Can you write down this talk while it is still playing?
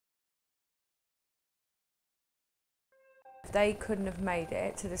they couldn't have made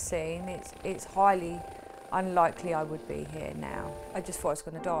it to the scene, it's highly unlikely I would be here now. I just thought I was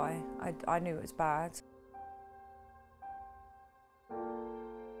going to die. I knew it was bad.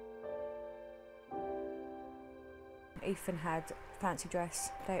 Ethan had fancy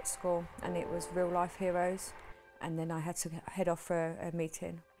dress day at school and it was real life heroes, and then I had to head off for a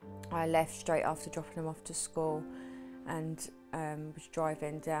meeting. I left straight after dropping him off to school and was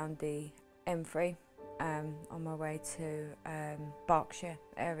driving down the M3 on my way to Berkshire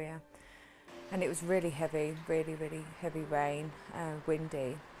area, and it was really heavy, really heavy rain,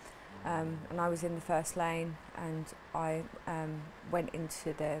 windy, and I was in the first lane and I went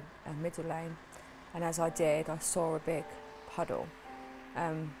into the middle lane. And as I did, I saw a big puddle.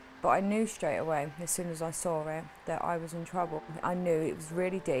 But I knew straight away, as soon as I saw it, that I was in trouble. I knew it was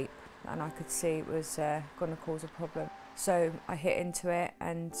really deep and I could see it was going to cause a problem. So I hit into it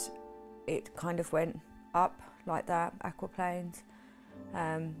and it kind of went up like that, aquaplanes,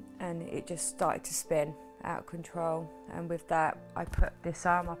 and it just started to spin out of control. And with that, I put this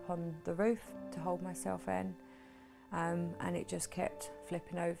arm up on the roof to hold myself in, and it just kept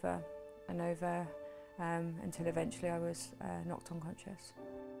flipping over and over. Until eventually I was knocked unconscious.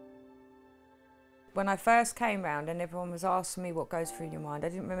 When I first came round and everyone was asking me what goes through your mind, I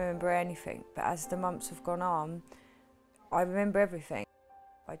didn't remember anything, but as the months have gone on, I remember everything.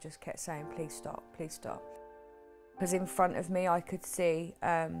 I just kept saying, please stop, please stop. Because in front of me I could see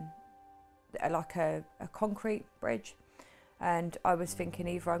like a concrete bridge, and I was thinking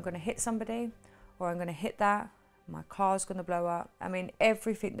either I'm going to hit somebody or I'm going to hit that. My car's going to blow up. I mean,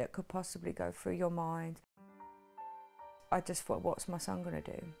 everything that could possibly go through your mind. I just thought, what's my son going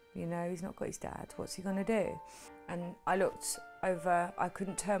to do? You know, he's not got his dad. What's he going to do? And I looked over, I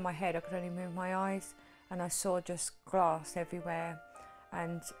couldn't turn my head, I could only move my eyes, and I saw just glass everywhere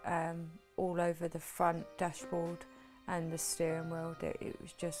and all over the front dashboard and the steering wheel. It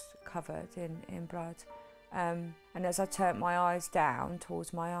was just covered in blood. And as I turned my eyes down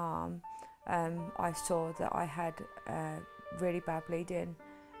towards my arm, I saw that I had really bad bleeding,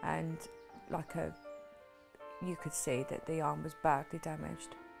 and you could see that the arm was badly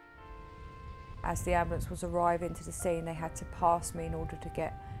damaged. As the ambulance was arriving to the scene, they had to pass me in order to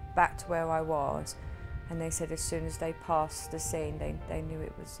get back to where I was, and they said as soon as they passed the scene, they knew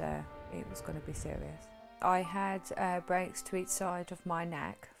it was going to be serious. I had breaks to each side of my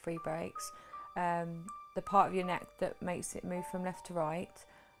neck, 3 breaks. The part of your neck that makes it move from left to right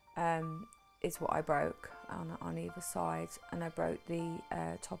is what I broke on either side, and I broke the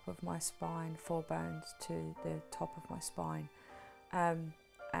top of my spine, 4 bones to the top of my spine,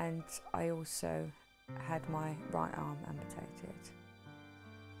 and I also had my right arm amputated.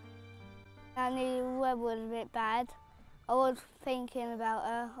 I knew the weather was a bit bad. I was thinking about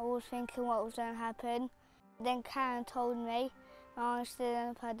her, I was thinking what was going to happen. Then Karen told me I was still in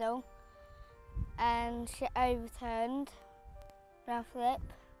a puddle, and she overturned my flip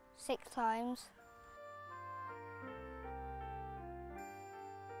 6 times.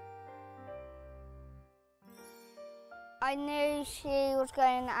 I knew she was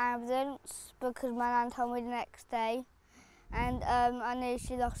going in the ambulance because my nan told me the next day, and I knew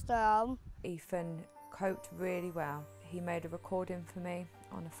she lost her arm. Ethan coped really well. He made a recording for me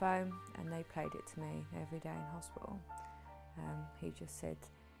on a phone and they played it to me every day in hospital. He just said,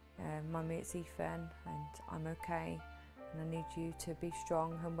 Mummy, it's Ethan and I'm okay, and I need you to be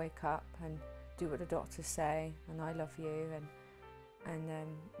strong and wake up and do what the doctors say, and I love you. And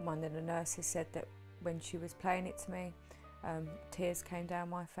one of the nurses said that when she was playing it to me, tears came down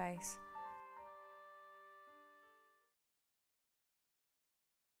my face.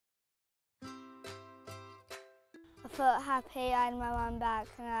 I felt happy I had my mum back,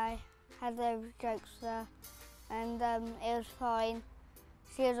 and I had those jokes with her, and it was fine.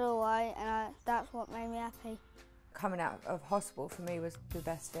 She was alright, and that's what made me happy. Coming out of hospital for me was the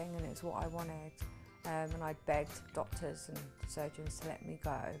best thing, and it's what I wanted. And I begged doctors and surgeons to let me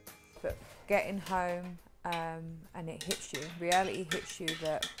go. But getting home, and it hits you, reality hits you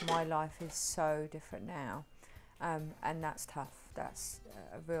that my life is so different now. And that's tough, that's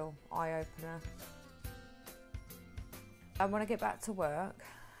a real eye-opener. I want to get back to work,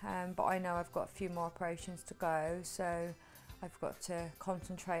 but I know I've got a few more operations to go, so I've got to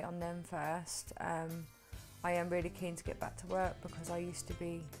concentrate on them first. I am really keen to get back to work because I used to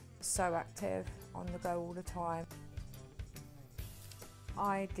be so active, on the go all the time.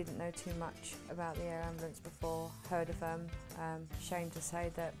 I didn't know too much about the air ambulance before, heard of them. Shame to say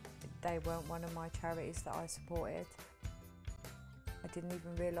that they weren't one of my charities that I supported. I didn't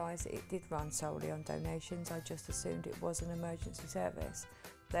even realise it did run solely on donations. I just assumed it was an emergency service.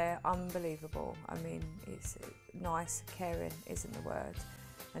 They're unbelievable. I mean, it's nice, caring isn't the word.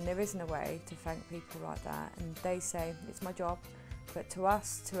 And there isn't a way to thank people like that. And they say, it's my job. But to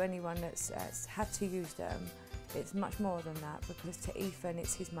us, to anyone that's had to use them, it's much more than that, because to Ethan,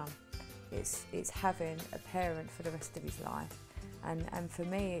 it's his mum. It's having a parent for the rest of his life. And for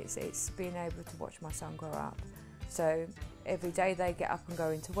me, it's being able to watch my son grow up. So every day they get up and go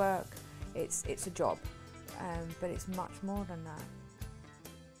into work, it's a job, but it's much more than that.